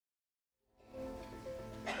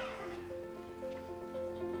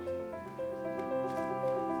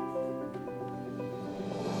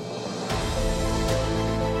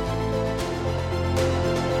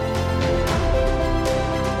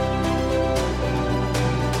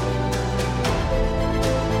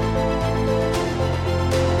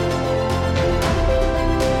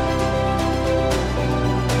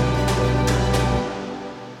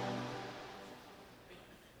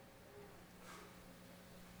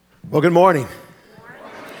Well, good morning.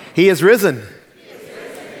 He is risen.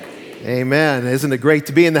 Amen. Isn't it great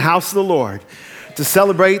to be in the house of the Lord to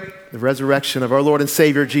celebrate the resurrection of our Lord and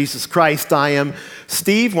Savior, Jesus Christ? I am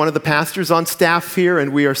Steve, one of the pastors on staff here,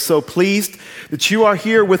 and we are so pleased that you are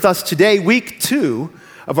here with us today, week 2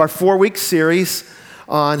 of our 4-week series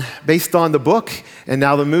based on the book and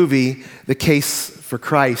now the movie, The Case for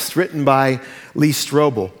Christ, written by Lee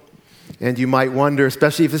Strobel. And you might wonder,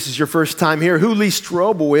 especially if this is your first time here, who Lee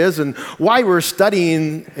Strobel is and why we're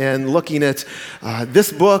studying and looking at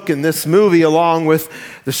this book and this movie along with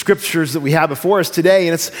the scriptures that we have before us today.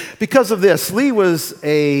 And it's because of this. Lee was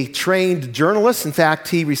a trained journalist. In fact,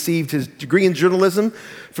 he received his degree in journalism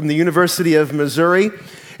from the University of Missouri,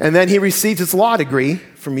 and then he received his law degree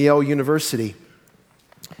from Yale University.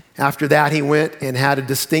 After that, he went and had a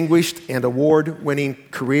distinguished and award-winning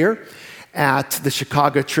career at the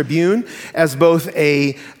Chicago Tribune as both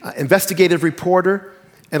an investigative reporter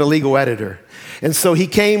and a legal editor. And so he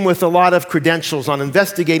came with a lot of credentials on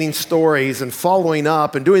investigating stories and following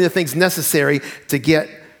up and doing the things necessary to get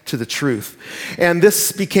to the truth. And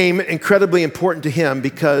this became incredibly important to him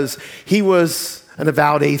because he was an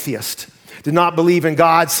avowed atheist. Did not believe in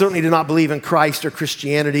God, certainly did not believe in Christ or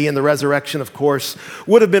Christianity, and the resurrection, of course,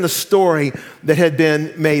 would have been a story that had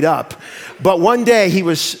been made up. But one day he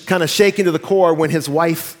was kind of shaken to the core when his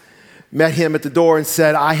wife met him at the door and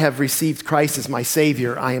said, "I have received Christ as my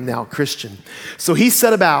Savior. I am now a Christian." So he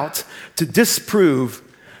set about to disprove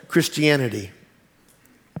Christianity.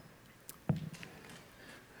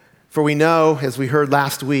 For we know, as we heard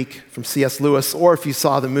last week from C.S. Lewis, or if you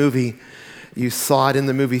saw the movie, you saw it in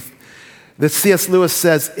the movie, that C.S. Lewis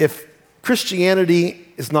says, if Christianity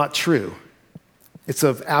is not true, it's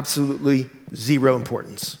of absolutely zero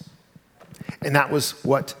importance. And that was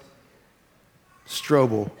what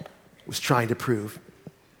Strobel was trying to prove.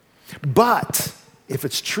 But if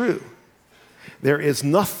it's true, there is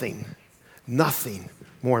nothing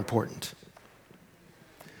more important.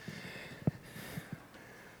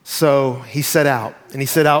 So he set out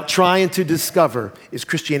trying to discover, is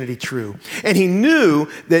Christianity true? And he knew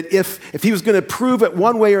that if he was going to prove it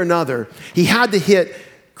one way or another, he had to hit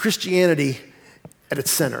Christianity at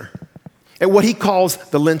its center, at what he calls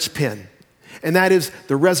the linchpin, and that is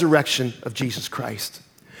the resurrection of Jesus Christ.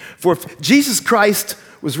 For if Jesus Christ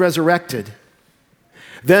was resurrected,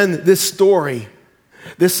 then this story,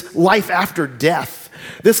 this life after death,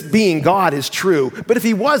 this being God is true. But if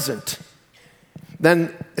he wasn't,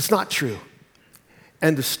 then it's not true.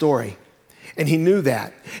 End of story. And he knew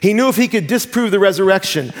that. He knew if he could disprove the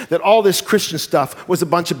resurrection, that all this Christian stuff was a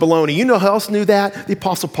bunch of baloney. You know who else knew that? The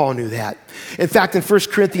Apostle Paul knew that. In fact, in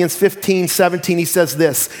 1 Corinthians 15:17, he says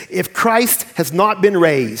this, "If Christ has not been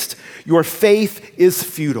raised, your faith is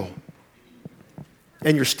futile,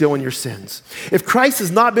 and you're still in your sins." If Christ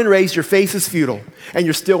has not been raised, your faith is futile, and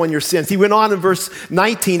you're still in your sins. He went on in verse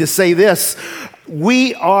 19 to say this,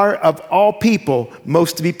 "We are of all people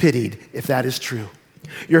most to be pitied, if that is true."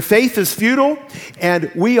 Your faith is futile,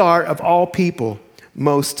 and we are of all people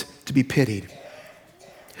most to be pitied.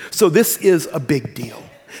 So this is a big deal.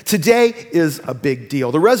 Today is a big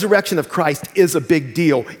deal. The resurrection of Christ is a big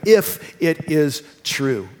deal if it is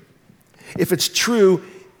true. If it's true,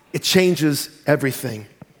 it changes everything.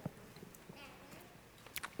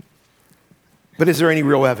 But is there any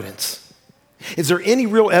real evidence? Is there any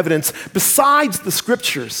real evidence besides the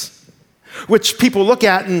scriptures, which people look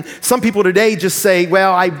at, and some people today just say,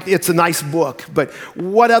 well, it's a nice book, but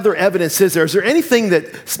what other evidence is there? Is there anything that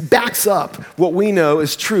backs up what we know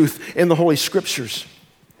is truth in the Holy Scriptures?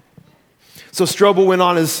 So Strobel went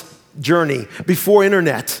on his journey before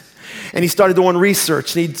internet, and he started doing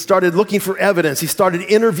research, and he started looking for evidence. He started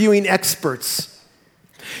interviewing experts.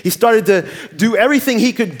 He started to do everything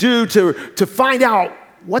he could do to find out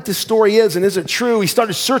what the story is and is it true. He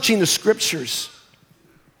started searching the scriptures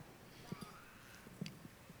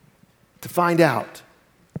to find out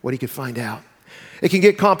what he could find out. It can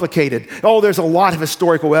get complicated. Oh, there's a lot of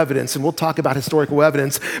historical evidence, and we'll talk about historical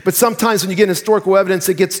evidence. But sometimes when you get historical evidence,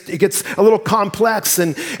 it gets a little complex,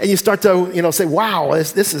 and you start to say, "Wow,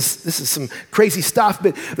 this is some crazy stuff."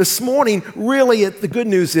 But this morning, really, the good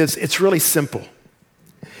news is it's really simple.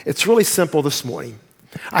 It's really simple this morning.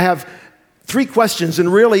 I have 3 questions,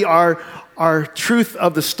 and really our truth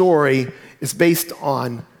of the story is based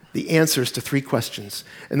on the answers to 3 questions.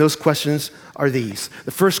 And those questions are these.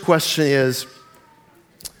 The first question is,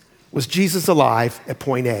 was Jesus alive at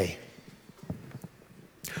point A?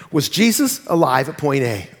 Was Jesus alive at point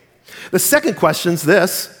A? The second question is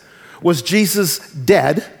this, was Jesus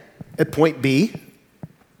dead at point B?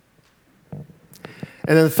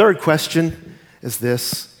 And then the third question is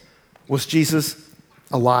this, was Jesus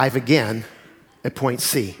alive again at point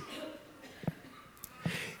C?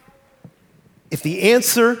 If the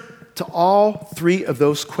answer to all three of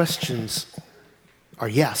those questions are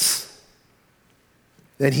yes,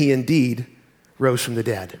 then he indeed rose from the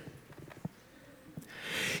dead.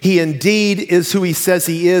 He indeed is who he says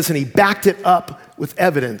he is, and he backed it up with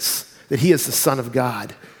evidence that he is the Son of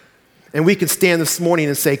God. And we can stand this morning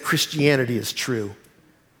and say Christianity is true.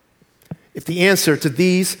 If the answer to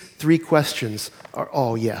these three questions are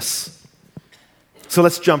all yes. So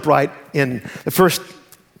let's jump right in. The first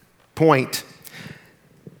point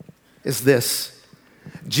is this: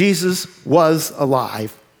 Jesus was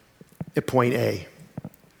alive at point A.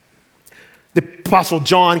 The Apostle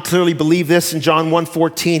John clearly believed this in John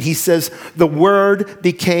 1:14. He says, "The Word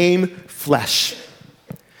became flesh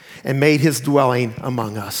and made his dwelling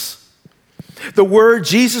among us." The Word,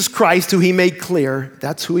 Jesus Christ, who he made clear,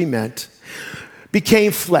 that's who he meant,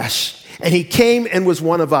 became flesh. And he came and was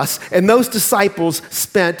one of us. And those disciples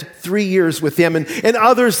spent 3 years with him. And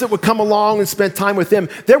others that would come along and spend time with him,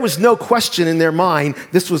 there was no question in their mind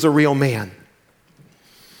this was a real man.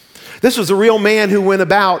 This was a real man who went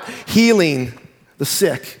about healing the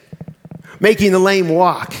sick, making the lame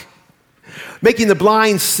walk, making the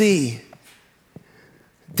blind see,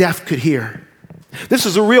 deaf could hear. This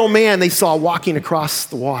was a real man they saw walking across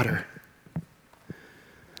the water.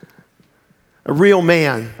 A real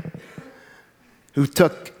man who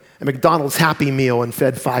took a McDonald's Happy Meal and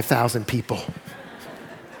fed 5,000 people.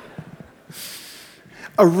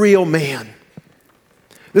 A real man.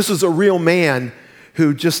 This was a real man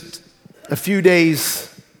who just a few days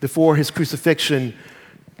before his crucifixion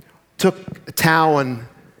took a towel and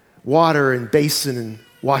water and basin and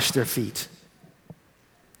washed their feet.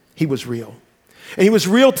 He was real. And he was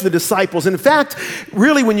real to the disciples. And in fact,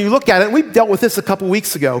 really when you look at it, and we dealt with this a couple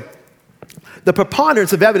weeks ago, the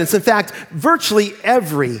preponderance of evidence, in fact, virtually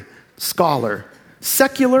every scholar,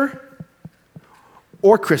 secular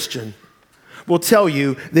or Christian, will tell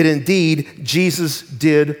you that indeed Jesus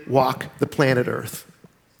did walk the planet Earth.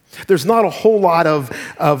 There's not a whole lot of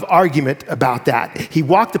argument about that. He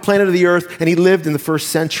walked the planet of the earth and he lived in the first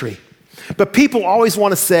century. But people always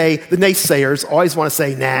want to say, the naysayers always want to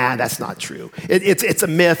say, nah, that's not true. It's a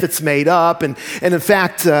myth, it's made up. And in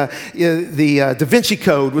fact, the Da Vinci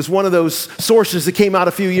Code was one of those sources that came out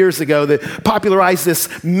a few years ago that popularized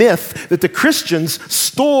this myth that the Christians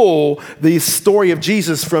stole the story of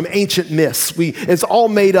Jesus from ancient myths. It's all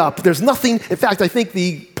made up. There's nothing, in fact, I think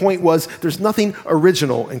the point was, there's nothing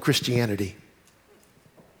original in Christianity.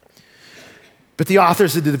 But the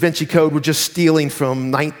authors of the Da Vinci Code were just stealing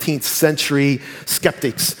from 19th century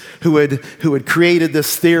skeptics who had created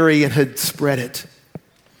this theory and had spread it.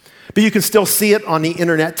 But you can still see it on the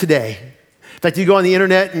internet today. In fact, you go on the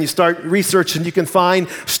internet and you start researching, you can find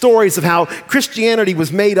stories of how Christianity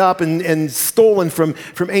was made up and stolen from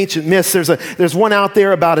ancient myths. There's one out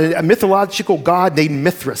there about a mythological god named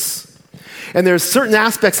Mithras. And there's certain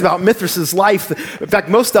aspects about Mithras' life, in fact,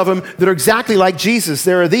 most of them that are exactly like Jesus.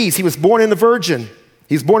 There are these. He was born in a virgin.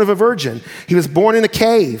 He was born of a virgin. He was born in a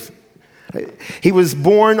cave. He was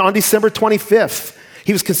born on December 25th.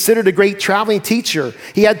 He was considered a great traveling teacher.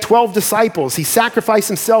 He had 12 disciples. He sacrificed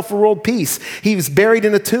himself for world peace. He was buried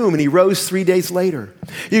in a tomb and he rose 3 days later.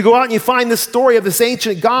 You go out and you find this story of this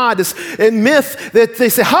ancient God, this myth that they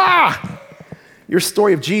say, ha! Your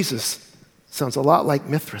story of Jesus sounds a lot like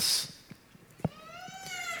Mithras.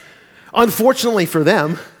 Unfortunately for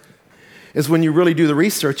them, is when you really do the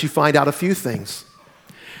research, you find out a few things.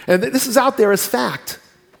 And this is out there as fact.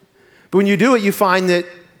 But when you do it, you find that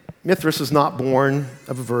Mithras was not born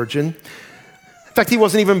of a virgin. In fact, he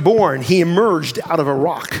wasn't even born. He emerged out of a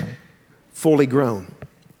rock, fully grown.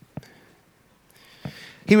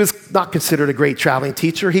 He was not considered a great traveling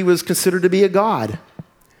teacher. He was considered to be a god.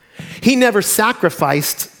 He never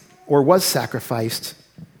sacrificed or was sacrificed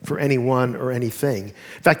for anyone or anything.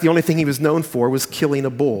 In fact, the only thing he was known for was killing a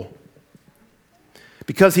bull.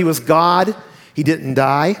 Because he was God, he didn't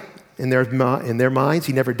die in their minds.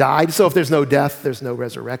 He never died. So if there's no death, there's no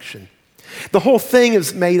resurrection. The whole thing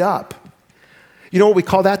is made up. You know what we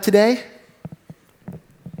call that today?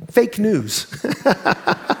 Fake news.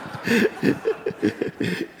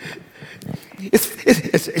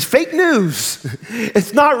 It's fake news.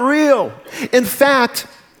 It's not real. In fact,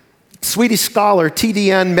 Swedish scholar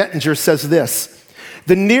T.D.N. Mettinger says this: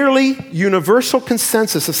 the nearly universal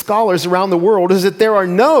consensus of scholars around the world is that there are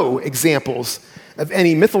no examples of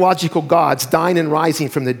any mythological gods dying and rising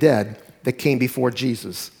from the dead that came before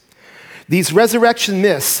Jesus. These resurrection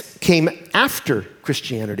myths came after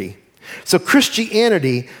Christianity. So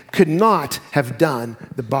Christianity could not have done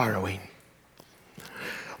the borrowing.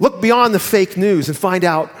 Look beyond the fake news and find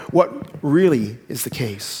out what really is the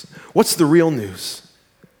case. What's the real news?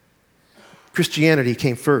 Christianity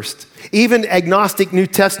came first. Even agnostic New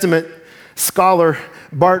Testament scholar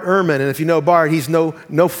Bart Ehrman, and if you know Bart, he's no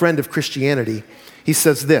friend of Christianity. He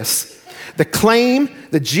says this: the claim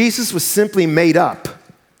that Jesus was simply made up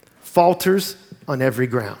falters on every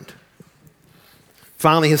ground.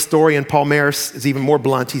 Finally, historian Paul Maris is even more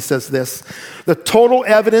blunt. He says this: the total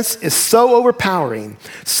evidence is so overpowering,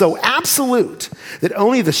 so absolute, that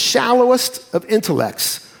only the shallowest of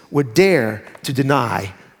intellects would dare to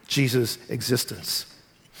deny Jesus' existence.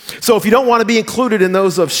 So if you don't want to be included in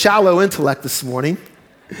those of shallow intellect this morning,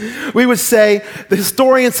 we would say, the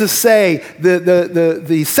historians that say,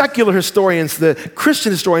 the secular historians, the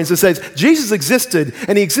Christian historians that say Jesus existed,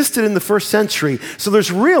 and he existed in the first century. So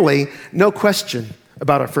there's really no question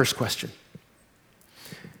about our first question.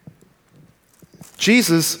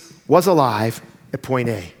 Jesus was alive at point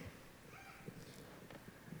A.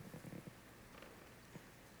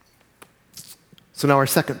 So now our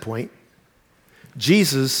second point: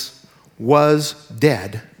 Jesus was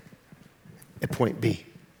dead at point B.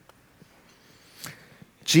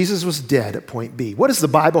 Jesus was dead at point B. What does the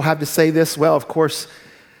Bible have to say this? Well, of course,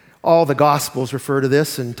 all the Gospels refer to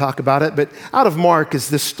this and talk about it, but out of Mark is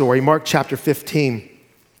this story. Mark chapter 15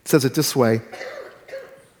 it says it this way: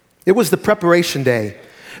 it was the preparation day,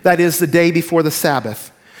 that is, the day before the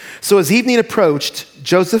Sabbath. So as evening approached,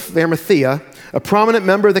 Joseph of Arimathea, a prominent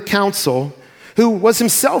member of the council, who was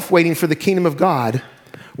himself waiting for the kingdom of God,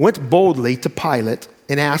 went boldly to Pilate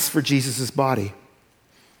and asked for Jesus' body.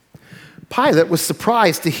 Pilate was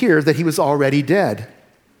surprised to hear that he was already dead.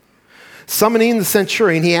 Summoning the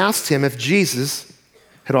centurion, he asked him if Jesus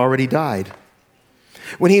had already died.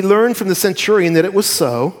 When he learned from the centurion that it was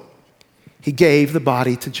so, he gave the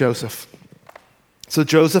body to Joseph. So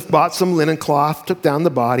Joseph bought some linen cloth, took down the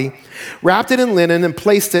body, wrapped it in linen, and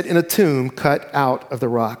placed it in a tomb cut out of the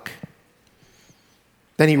rock.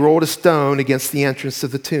 Then he rolled a stone against the entrance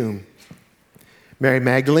of the tomb. Mary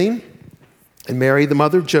Magdalene and Mary, the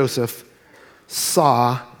mother of Joseph,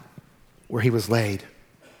 saw where he was laid.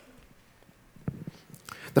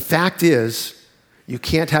 The fact is, you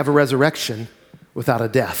can't have a resurrection without a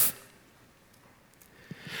death.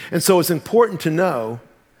 And so it's important to know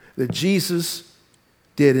that Jesus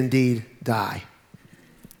did indeed die.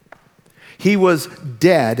 He was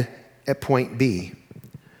dead at point B.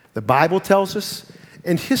 The Bible tells us,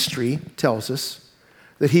 and history tells us,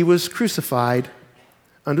 that he was crucified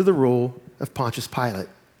under the rule of Pontius Pilate.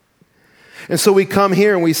 And so we come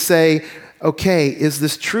here and we say, okay, is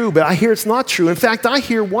this true? But I hear it's not true. In fact, I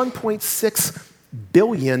hear 1.6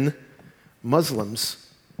 billion Muslims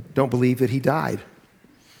don't believe that he died.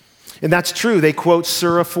 And that's true. They quote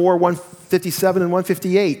Surah 4, 157 and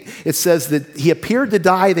 158. It says that he appeared to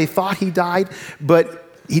die. They thought he died, but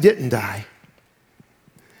he didn't die.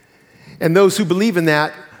 And those who believe in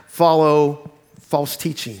that follow false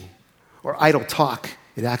teaching or idle talk,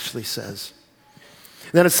 it actually says.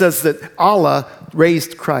 And then it says that Allah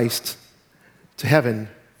raised Christ to heaven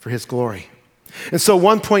for his glory. And so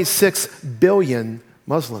 1.6 billion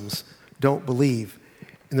Muslims don't believe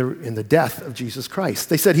in the death of Jesus Christ.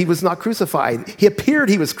 They said he was not crucified. He appeared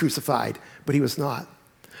he was crucified, but he was not.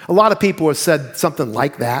 A lot of people have said something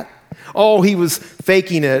like that. Oh, he was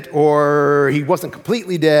faking it, or he wasn't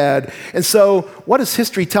completely dead. And so what does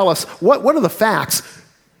history tell us? What are the facts?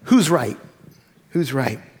 Who's right? Who's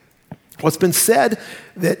right? Well, it's been said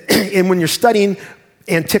that and when you're studying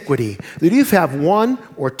antiquity, that you have one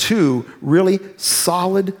or two really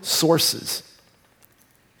solid sources.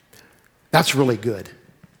 That's really good.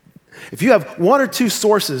 If you have one or two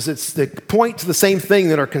sources that point to the same thing,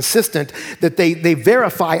 that are consistent, that they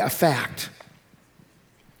verify a fact.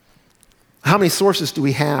 How many sources do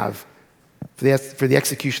we have for the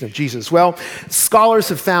execution of Jesus? Well, scholars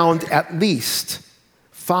have found at least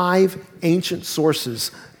 5 ancient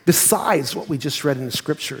sources besides what we just read in the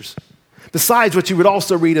scriptures. Besides what you would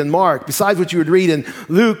also read in Mark, besides what you would read in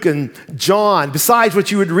Luke and John, besides what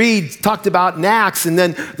you would read talked about in Acts, and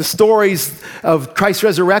then the stories of Christ's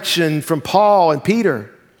resurrection from Paul and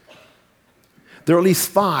Peter. There are at least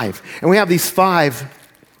 5. And we have these 5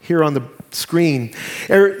 here on the screen.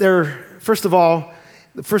 First of all,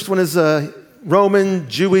 the first one is a Roman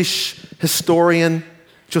Jewish historian,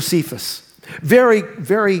 Josephus. Very,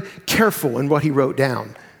 very careful in what he wrote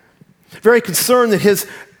down. Very concerned that his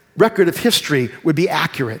record of history would be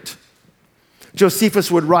accurate.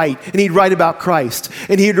 Josephus would write, and he'd write about Christ.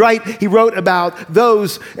 And he wrote about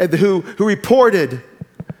those who reported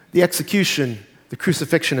the execution, the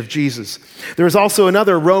crucifixion of Jesus. There was also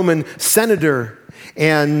another Roman senator,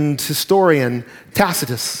 and historian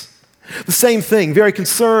Tacitus. The same thing, very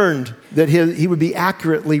concerned that he would be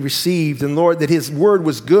accurately received and Lord, that his word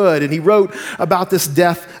was good. And he wrote about this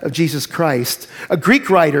death of Jesus Christ. A Greek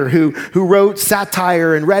writer who wrote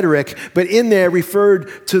satire and rhetoric, but in there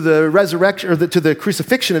referred to the resurrection or to the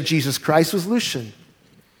crucifixion of Jesus Christ was Lucian.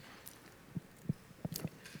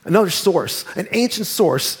 Another source, an ancient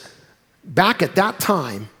source back at that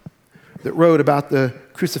time that wrote about the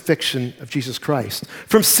crucifixion of Jesus Christ.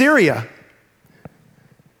 From Syria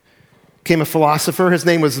came a philosopher. His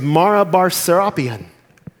name was Mara bar Serapion.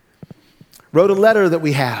 Wrote a letter that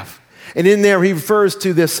we have. And in there he refers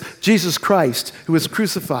to this Jesus Christ who was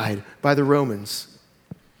crucified by the Romans.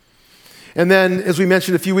 And then, as we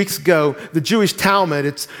mentioned a few weeks ago, the Jewish Talmud,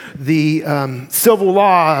 it's the civil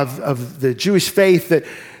law of the Jewish faith that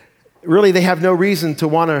really they have no reason to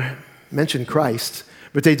want to mention Christ,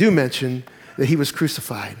 but they do mention that he was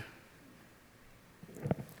crucified.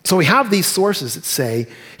 So we have these sources that say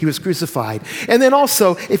he was crucified. And then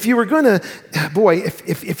also, if you were going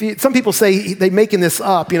to, some people say they're making this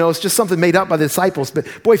up, it's just something made up by the disciples. But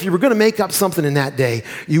boy, if you were going to make up something in that day,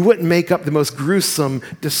 you wouldn't make up the most gruesome,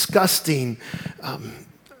 disgusting,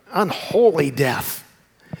 unholy death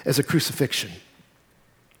as a crucifixion.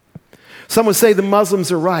 Some would say the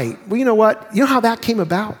Muslims are right. Well, you know what? You know how that came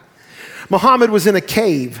about? Muhammad was in a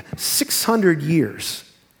cave 600 years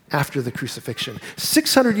after the crucifixion.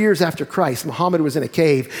 600 years after Christ, Muhammad was in a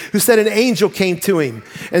cave who said an angel came to him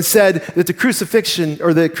and said that the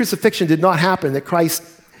crucifixion did not happen, that Christ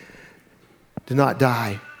did not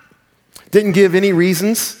die. Didn't give any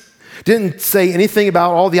reasons, didn't say anything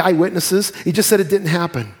about all the eyewitnesses. He just said it didn't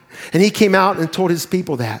happen. And he came out and told his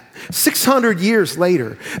people that. 600 years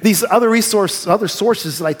later, these other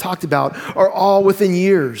sources that I talked about are all within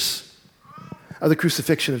years of the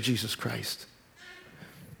crucifixion of Jesus Christ.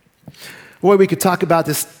 Boy, we could talk about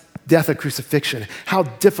this death of crucifixion, how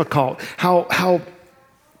difficult, how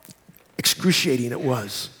excruciating it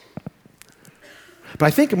was. But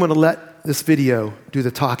I think I'm going to let this video do the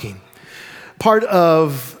talking. Part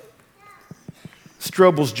of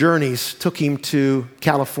Strobel's journeys took him to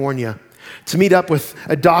California to meet up with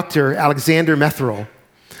a doctor, Alexander Metherell.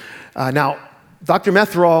 Now, Dr.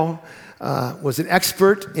 Metherell was an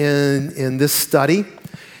expert in this study.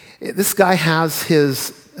 This guy has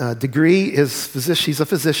his degree, he's a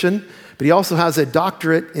physician, but he also has a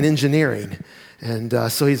doctorate in engineering. And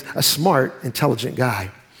so he's a smart, intelligent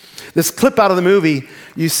guy. This clip out of the movie,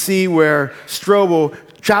 you see where Strobel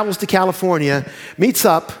travels to California, meets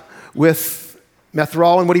up with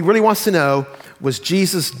Metherell, and what he really wants to know, was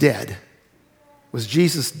Jesus dead? Was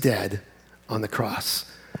Jesus dead on the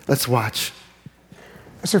cross? Let's watch.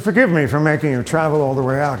 So forgive me for making you travel all the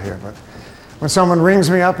way out here, but when someone rings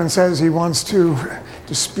me up and says he wants to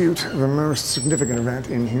dispute the most significant event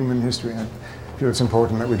in human history, I feel it's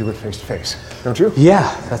important that we do it face to face. Don't you?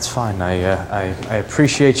 Yeah, that's fine. I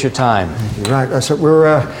appreciate your time. You're right. So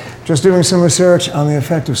we're just doing some research on the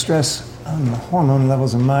effect of stress on the hormone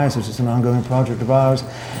levels in mice, which is an ongoing project of ours.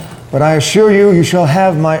 But I assure you, you shall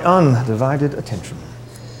have my undivided attention.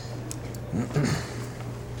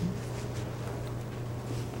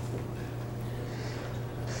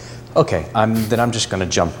 Okay, then I'm just going to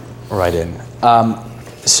jump right in.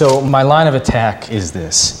 So my line of attack is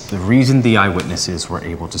this. The reason the eyewitnesses were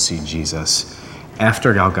able to see Jesus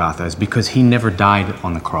after Golgotha is because he never died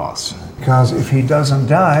on the cross. Because if he doesn't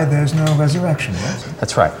die, there's no resurrection, right?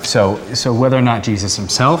 That's right. So whether or not Jesus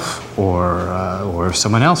himself or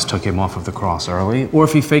someone else took him off of the cross early, or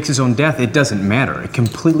if he fakes his own death, it doesn't matter. It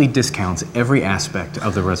completely discounts every aspect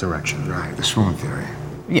of the resurrection. Right, the swoon theory.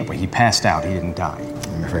 Yeah, but he passed out. He didn't die.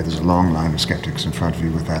 I'm afraid there's a long line of skeptics in front of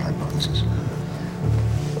you with that hypothesis.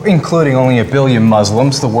 Including only 1 billion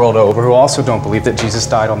Muslims the world over who also don't believe that Jesus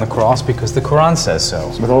died on the cross because the Quran says so.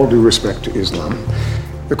 With all due respect to Islam,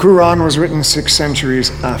 the Quran was written 6 centuries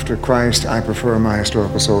after Christ. I prefer my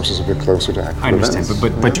historical sources a bit closer to accurate. I understand,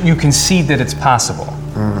 but you can see that it's possible.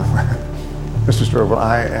 Mr. Strobel,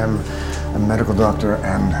 I am a medical doctor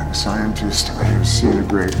and a scientist. I have seen a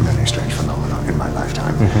great many strange phenomena in my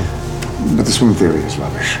lifetime. Mm-hmm. But the swoon theory is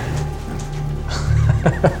rubbish.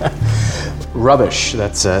 Rubbish?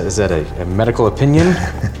 Is that a medical opinion?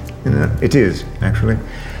 It is, actually.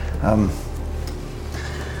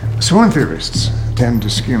 Swoon theorists tend to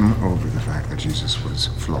skim over the fact that Jesus was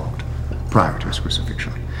flogged prior to his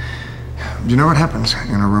crucifixion. Do you know what happens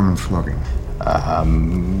in a Roman flogging?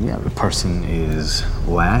 The person is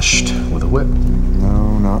lashed with a whip.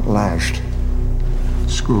 No, not lashed.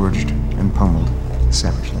 Scourged and pummeled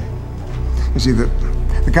savagely. You see,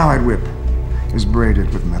 the cowhide whip is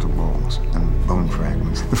braided with metal balls and bone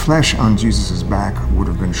fragments. The flesh on Jesus' back would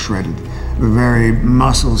have been shredded, the very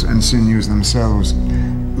muscles and sinews themselves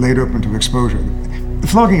laid open to exposure. The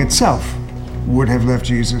flogging itself would have left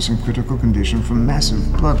Jesus in critical condition from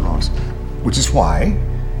massive blood loss, which is why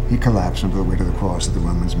he collapsed under the weight of the cross that the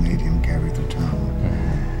Romans made him carry through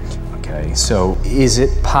town. Okay, so is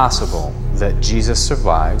it possible that Jesus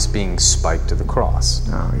survives being spiked to the cross?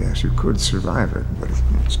 Oh, yes, you could survive it, but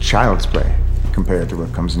it's child's play compared to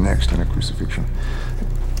what comes next in a crucifixion.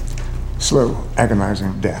 Slow,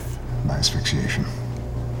 agonizing death by asphyxiation.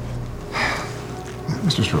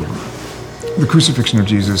 Mr. Strobel, the crucifixion of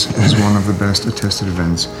Jesus is one of the best attested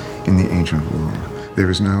events in the ancient world. There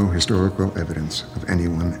is no historical evidence of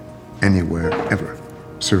anyone, anywhere, ever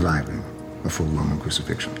surviving a full Roman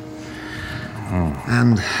crucifixion.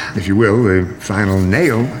 And, if you will, the final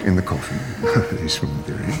nail in the coffin, at least from the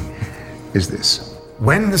theory, is this.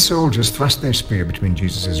 When the soldiers thrust their spear between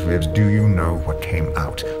Jesus' ribs, do you know what came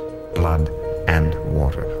out? Blood and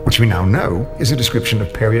water, which we now know is a description of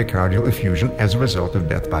pericardial effusion as a result of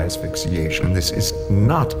death by asphyxiation. This is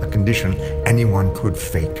not a condition anyone could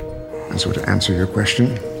fake. And so to answer your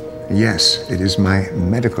question, yes, it is my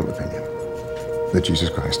medical opinion that Jesus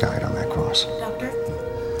Christ died on that cross. Doctor?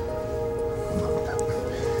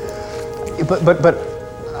 But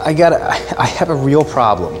I have a real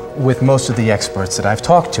problem with most of the experts that I've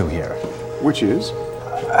talked to here. Which is?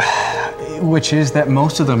 Which is that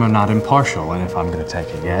most of them are not impartial, and if I'm going to take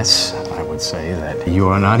a guess, I would say that you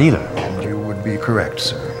are not either. And you would be correct,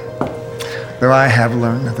 sir. Though I have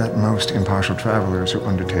learned that most impartial travelers who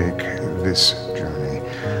undertake this journey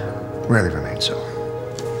rarely remain so.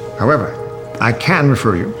 However, I can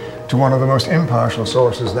refer you to one of the most impartial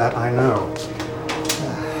sources that I know.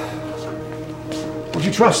 Would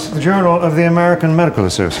you trust the Journal of the American Medical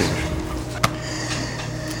Association?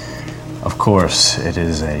 Of course, it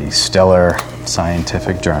is a stellar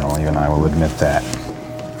scientific journal, even I will admit that.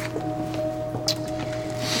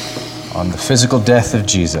 On the physical death of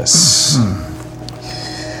Jesus.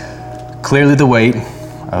 Clearly the weight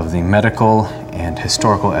of the medical and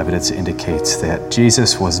historical evidence indicates that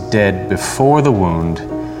Jesus was dead before the wound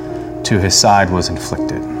to his side was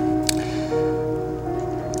inflicted.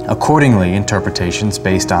 Accordingly, interpretations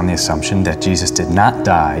based on the assumption that Jesus did not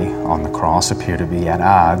die on the cross appear to be at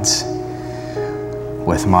odds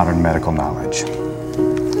with modern medical knowledge.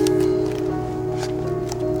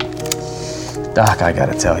 Doc, I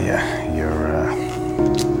gotta tell you,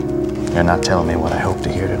 you're not telling me what I hope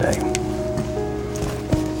to hear today.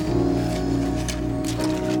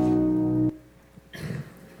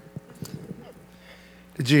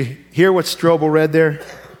 Did you hear what Strobel read there?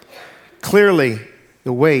 Clearly,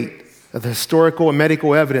 the weight of the historical and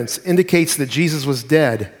medical evidence indicates that Jesus was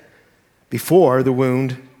dead before the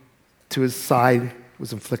wound to his side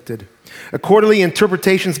was inflicted. Accordingly,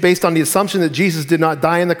 interpretations based on the assumption that Jesus did not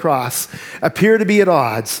die on the cross appear to be at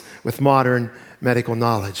odds with modern medical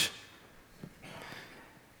knowledge.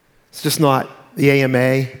 It's just not the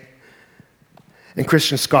AMA and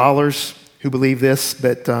Christian scholars who believe this,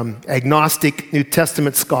 but agnostic New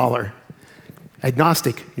Testament scholar.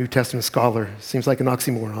 Agnostic New Testament scholar, seems like an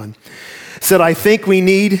oxymoron, said, I think we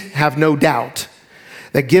need have no doubt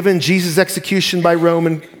that given Jesus' execution by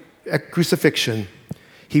Roman crucifixion,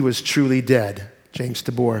 he was truly dead. James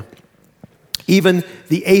Tabor. Even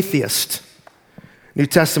the atheist New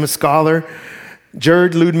Testament scholar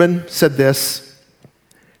Jared Ludman said this,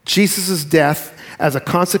 Jesus' death as a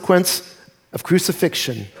consequence of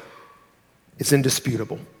crucifixion is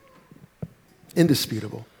indisputable.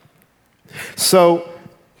 Indisputable. So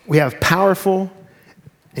we have powerful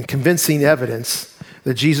and convincing evidence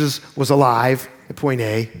that Jesus was alive at point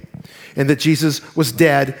A and that Jesus was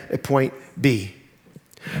dead at point B.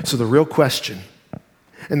 So the real question,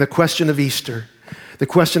 and the question of Easter, the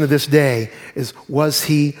question of this day is, was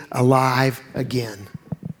he alive again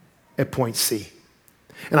at point C?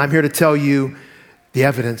 And I'm here to tell you the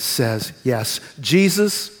evidence says yes,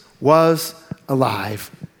 Jesus was alive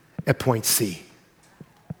at point C.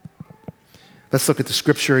 Let's look at the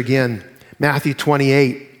scripture again. Matthew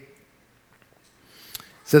 28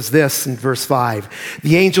 says this in verse 5.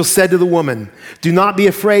 The angel said to the woman, do not be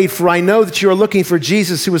afraid, for I know that you are looking for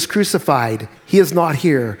Jesus who was crucified. He is not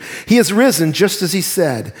here. He has risen just as he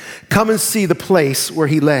said. Come and see the place where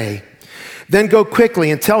he lay. Then go quickly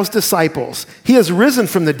and tell his disciples, he has risen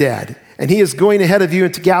from the dead, and he is going ahead of you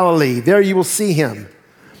into Galilee. There you will see him.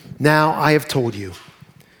 Now I have told you.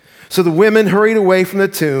 So the women hurried away from the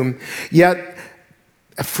tomb, yet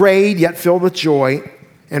afraid, yet filled with joy,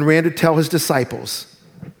 and ran to tell his disciples.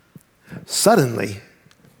 Suddenly,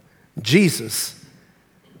 Jesus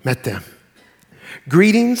met them.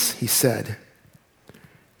 "Greetings," he said.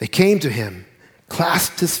 They came to him,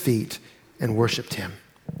 clasped his feet, and worshiped him.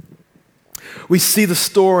 We see the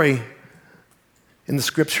story in the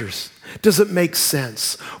scriptures. Does it make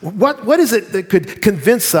sense? What is it that could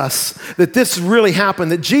convince us that this really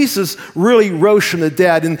happened, that Jesus really rose from the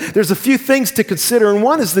dead? And there's a few things to consider, and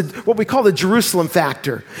one is what we call the Jerusalem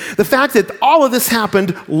factor. The fact that all of this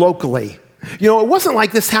happened locally. You know, it wasn't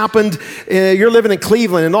like this happened, you're living in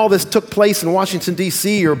Cleveland and all this took place in Washington,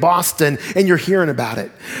 D.C. or Boston, and you're hearing about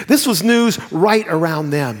it. This was news right around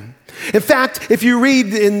them. In fact, if you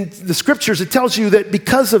read in the scriptures, it tells you that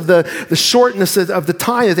because of the shortness of the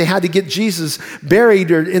time that they had to get Jesus buried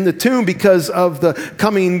or in the tomb because of the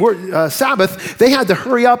coming Sabbath, they had to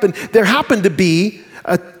hurry up, and there happened to be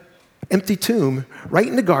an empty tomb right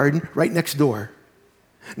in the garden, right next door.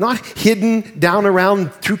 Not hidden down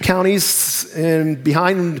around two counties and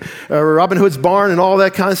behind Robin Hood's barn and all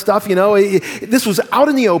that kind of stuff. You know, this was out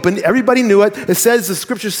in the open. Everybody knew it. It says, the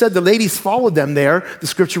scripture said the ladies followed them there, the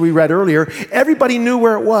scripture we read earlier. Everybody knew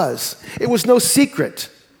where it was. It was no secret.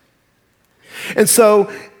 And so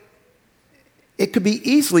it could be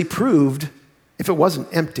easily proved if it wasn't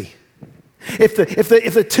empty. If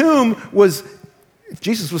the tomb was, if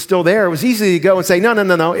Jesus was still there, it was easy to go and say,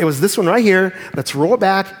 no, it was this one right here. Let's roll it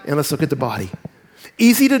back and let's look at the body.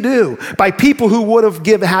 Easy to do by people who would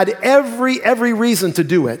have had every reason to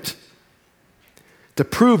do it, to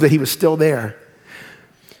prove that he was still there.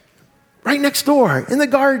 Right next door, in the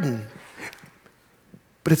garden.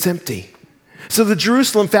 But it's empty. So the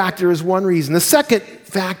Jerusalem factor is one reason. The second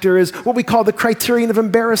factor is what we call the criterion of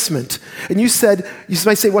embarrassment. And you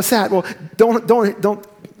might say, what's that? Well, don't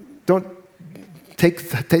take,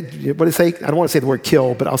 what did it say? I don't want to say the word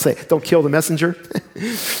kill, but I'll say, don't kill the messenger.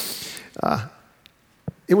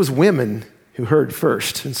 It was women who heard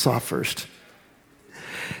first and saw first.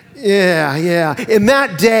 Yeah. In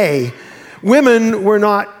that day, women were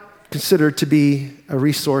not considered to be a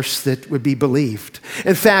resource that would be believed.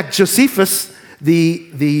 In fact, Josephus,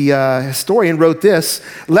 the historian, wrote this: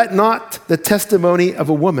 "Let not the testimony of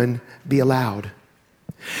a woman be allowed."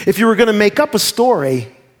 If you were going to make up a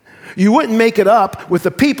story, you wouldn't make it up with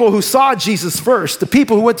the people who saw Jesus first. The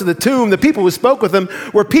people who went to the tomb, the people who spoke with him,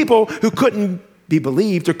 were people who couldn't be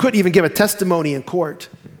believed or couldn't even give a testimony in court.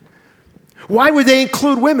 Why would they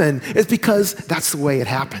include women? It's because that's the way it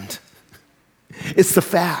happened. It's the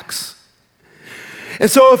facts. And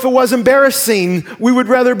so if it was embarrassing, we would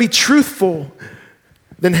rather be truthful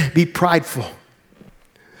than be prideful.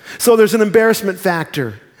 So there's an embarrassment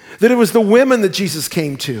factor, that it was the women that Jesus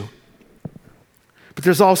came to. But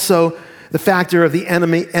there's also the factor of the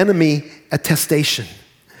enemy attestation.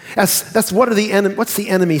 That's what's the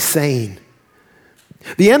enemy saying?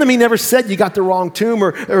 The enemy never said you got the wrong tomb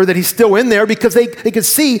or that he's still in there, because they could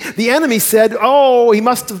see the enemy said, oh, he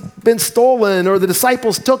must have been stolen, or the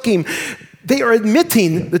disciples took him. They are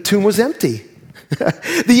admitting the tomb was empty.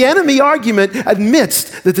 The enemy argument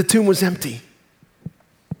admits that the tomb was empty.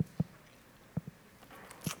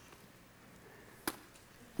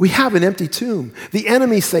 We have an empty tomb. The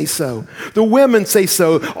enemy say so. The women say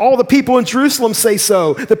so. All the people in Jerusalem say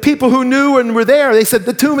so. The people who knew and were there, they said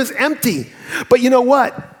the tomb is empty. But you know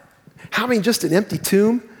what? Having just an empty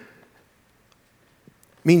tomb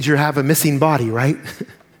means you have a missing body, right?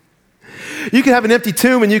 You could have an empty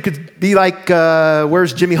tomb and you could be like,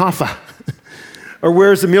 where's Jimmy Hoffa? Or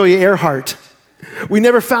where's Amelia Earhart? We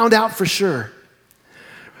never found out for sure.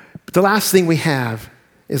 But the last thing we have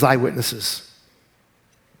is eyewitnesses.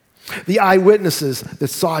 The eyewitnesses that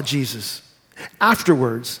saw Jesus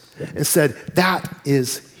afterwards and said, that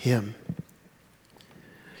is him.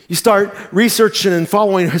 You start researching and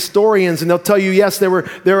following historians, and they'll tell you, yes,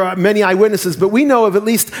 there are many eyewitnesses, but we know of at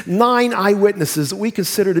least 9 eyewitnesses that we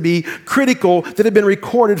consider to be critical that have been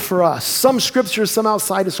recorded for us. Some scripture, some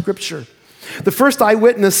outside of scripture. The first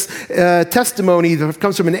eyewitness testimony that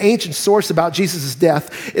comes from an ancient source about Jesus'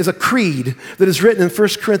 death is a creed that is written in 1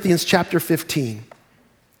 Corinthians chapter 15.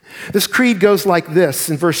 This creed goes like this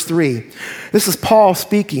in verse 3. This is Paul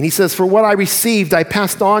speaking. He says, "For what I received, I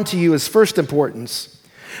passed on to you as first importance,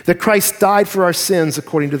 that Christ died for our sins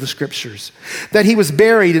according to the Scriptures, that he was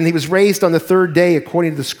buried and he was raised on the 3rd day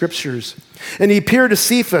according to the Scriptures. And he appeared to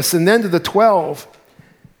Cephas and then to the 12.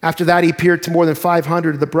 After that, he appeared to more than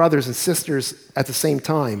 500 of the brothers and sisters at the same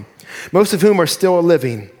time, most of whom are still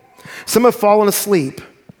living. Some have fallen asleep.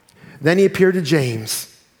 Then he appeared to James,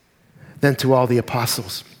 then to all the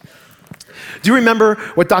apostles." Do you remember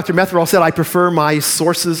what Dr. Metherall said? I prefer my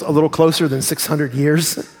sources a little closer than 600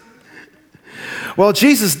 years. Well,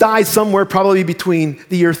 Jesus died somewhere probably between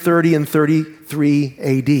the year 30 and 33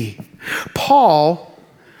 AD. Paul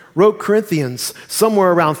wrote Corinthians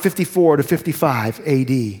somewhere around 54 to 55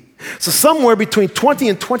 AD. So somewhere between 20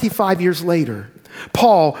 and 25 years later,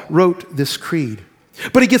 Paul wrote this creed.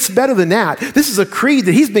 But it gets better than that. This is a creed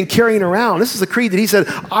that he's been carrying around. This is a creed that he said,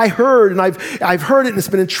 I heard, and I've heard it, and it's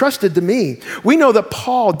been entrusted to me. We know that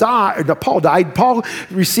Paul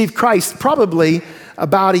received Christ probably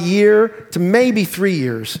about a year to maybe 3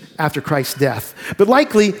 years after Christ's death. But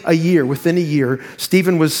likely within a year,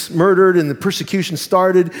 Stephen was murdered and the persecution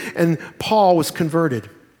started, and Paul was converted.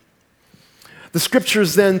 The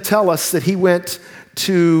scriptures then tell us that he went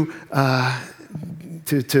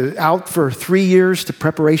out for 3 years to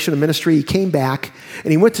preparation of ministry. He came back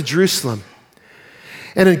and he went to Jerusalem.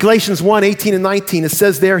 And in Galatians 1, 18 and 19, it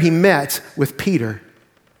says there he met with Peter.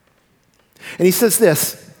 And he says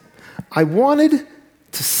this, I wanted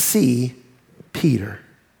to see Peter.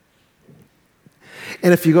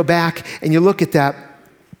 And if you go back and you look at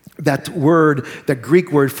that word, that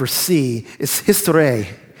Greek word for see, it's histore.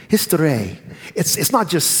 Histore. It's not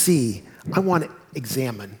just see. I want to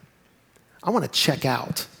examine. I want to check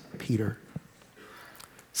out Peter.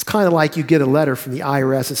 It's kind of like you get a letter from the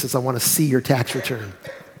IRS that says, I want to see your tax return.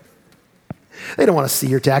 They don't want to see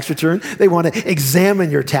your tax return. They want to examine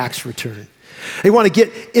your tax return. They want to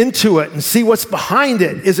get into it and see what's behind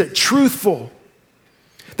it. Is it truthful?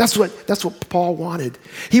 That's what Paul wanted.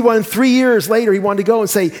 He wanted 3 years later, he wanted to go and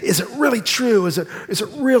say, is it really true? Is it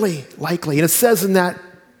really likely? And it says in that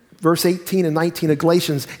verse 18 and 19 of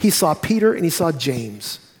Galatians, he saw Peter and he saw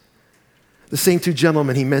James. The same two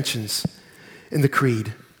gentlemen he mentions in the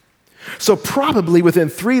creed. So probably within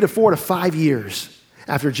 3 to 4 to 5 years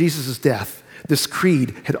after Jesus' death, this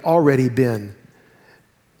creed had already been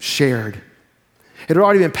shared. It had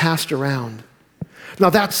already been passed around. Now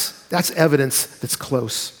that's evidence that's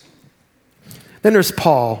close. Then there's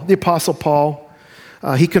Paul, the Apostle Paul.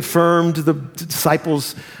 He confirmed the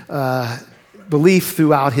disciples' belief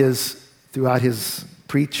throughout his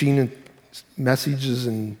preaching and messages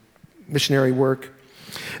and missionary work.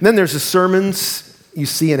 And then there's the sermons you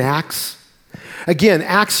see in Acts. Again,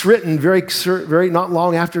 Acts written very not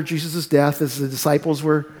long after Jesus' death as the disciples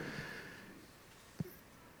were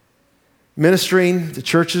ministering to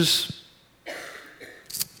churches.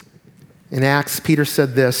 In Acts, Peter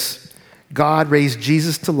said this, God raised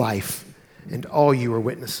Jesus to life, and all you are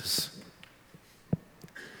witnesses.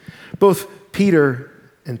 Both Peter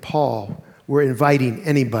and Paul were inviting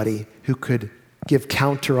anybody who could give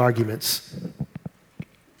counter arguments.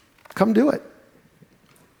 Come do it.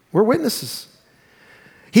 We're witnesses.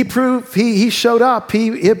 He showed up.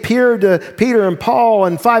 He appeared to Peter and Paul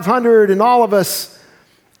and 500 and all of us.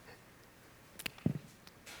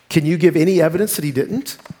 Can you give any evidence that he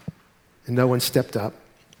didn't? And no one stepped up.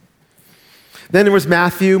 Then there was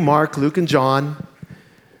Matthew, Mark, Luke, and John.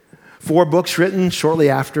 4 books written shortly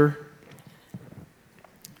after.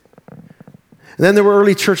 And then there were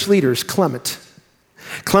early church leaders, Clement.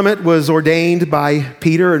 Clement was ordained by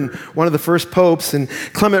Peter and one of the first popes, and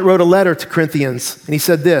Clement wrote a letter to Corinthians, and he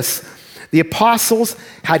said this, the apostles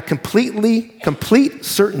had complete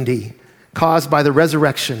certainty caused by the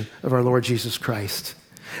resurrection of our Lord Jesus Christ.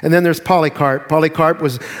 And then there's Polycarp. Polycarp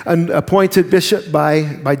was appointed bishop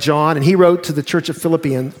by John, and he wrote to the church of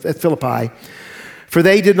Philippi, for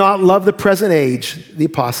they did not love the present age, the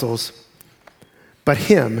apostles, but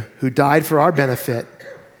him who died for our benefit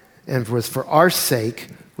and was for our sake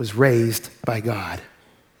was raised by God.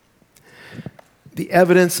 The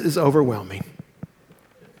evidence is overwhelming.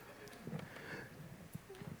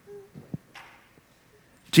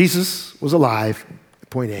 Jesus was alive at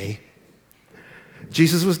point A.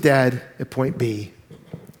 Jesus was dead at point B.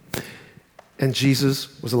 And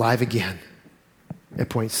Jesus was alive again at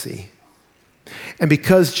point C. And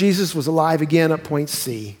because Jesus was alive again at point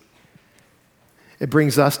C, it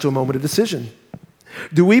brings us to a moment of decision.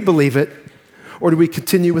 Do we believe it, or do we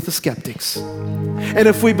continue with the skeptics? And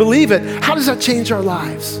if we believe it, how does that change our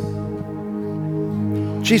lives?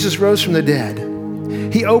 Jesus rose from the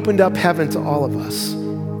dead. He opened up heaven to all of us.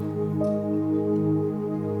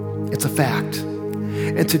 It's a fact.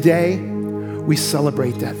 And today, we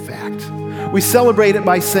celebrate that fact. We celebrate it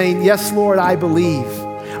by saying, yes, Lord, I believe.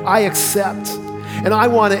 I accept. And I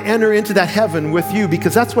want to enter into that heaven with you,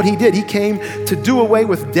 because that's what he did. He came to do away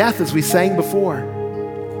with death, as we sang before,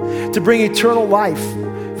 to bring eternal life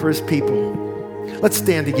for his people. Let's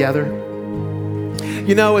stand together.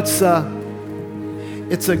 You know, it's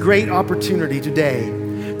a great opportunity today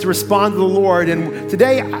to respond to the Lord. And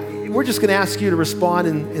today, we're just going to ask you to respond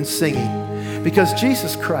in singing, because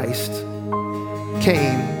Jesus Christ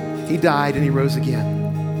came, he died, and he rose again.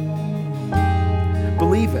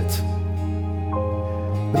 Believe it.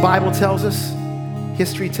 The Bible tells us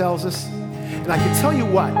history tells us. And I can tell you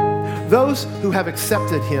what, those who have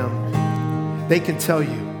accepted him, they can tell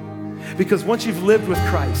you. Because once you've lived with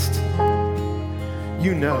Christ,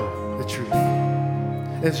 you know the truth.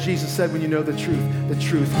 As Jesus said, when you know the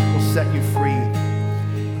truth will set you free.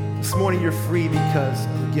 This morning you're free because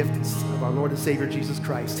of the gift of our Lord and Savior Jesus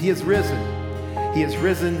Christ. He has risen. He has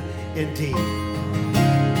risen indeed.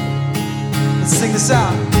 Let's sing this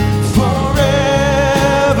out.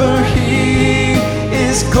 Forever he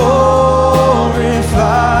is glorified.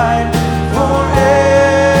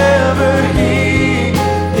 Forever he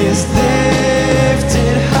is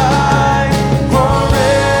lifted high.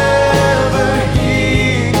 Forever he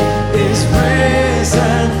is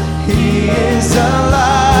risen. He is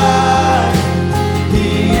alive. He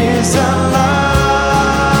is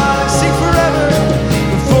alive. Sing forever.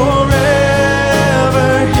 Forever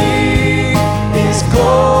he is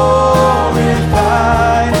glorified.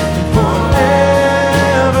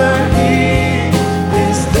 Forever he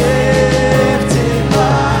is lifted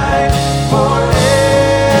high.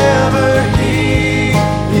 Forever he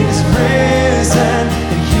is risen.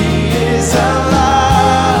 And he is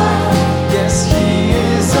alive. Yes, he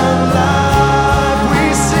is alive.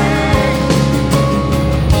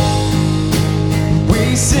 We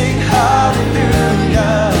sing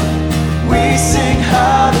hallelujah. We sing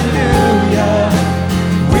hallelujah.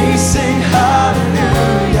 We sing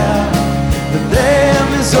hallelujah. The Lamb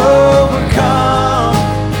is overcome.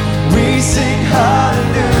 We sing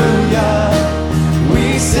hallelujah.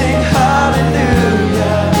 We sing hallelujah.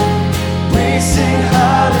 We sing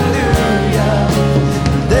hallelujah.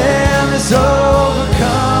 The Lamb is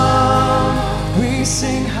overcome. We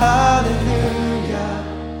sing hallelujah.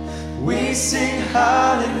 We sing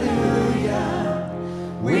hallelujah.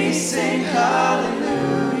 We sing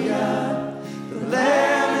hallelujah. The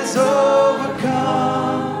Lamb is overcome.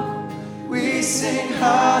 We sing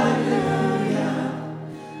hallelujah.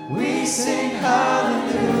 We sing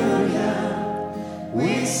hallelujah.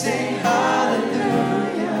 We sing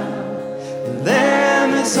hallelujah. The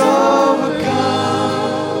Lamb is overcome.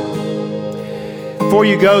 Before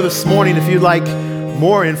you go this morning, if you'd like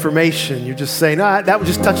more information, you're just saying, that would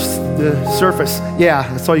just touch the surface. Yeah,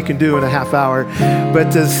 that's all you can do in a half hour.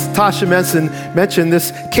 But as Tasha mentioned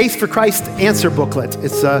this Case for Christ answer booklet.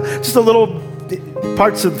 It's just a little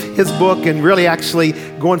parts of his book and really actually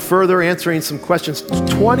going further, answering some questions,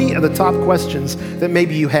 20 of the top questions that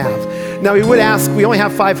maybe you have. Now, we would ask, we only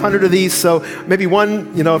have 500 of these, so maybe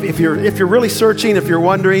one, if you're really searching, if you're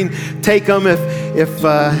wondering, take them.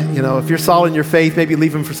 If you're solid in your faith, maybe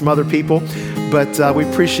leave them for some other people. But we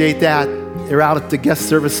appreciate that. They're out at the guest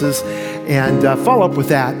services, and follow up with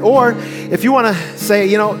that. Or if you want to say,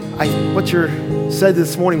 what you said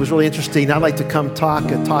this morning was really interesting. I'd like to come talk.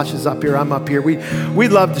 Tasha's up here. I'm up here.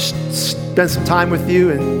 We'd love to spend some time with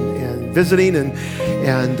you and visiting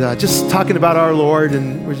and just talking about our Lord.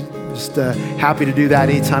 And we're just happy to do that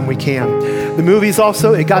anytime we can. The movies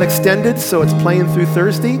also, it got extended, so it's playing through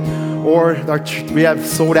Thursday. Or we have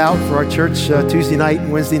sold out for our church Tuesday night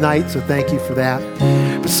and Wednesday night, so thank you for that.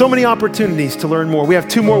 But so many opportunities to learn more. We have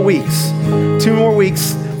 2 more weeks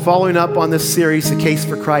following up on this series, The Case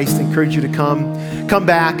for Christ. I encourage you to come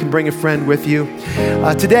back and bring a friend with you.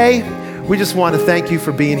 Today, we just want to thank you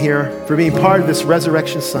for being here, for being part of this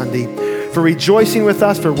Resurrection Sunday, for rejoicing with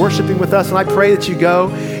us, for worshiping with us. And I pray that you go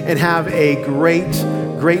and have a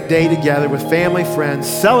great day together with family, friends.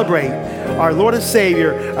 Celebrate our Lord and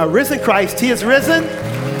Savior, a risen Christ. He is risen.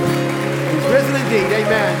 He's risen indeed.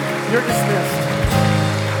 Amen. You're dismissed.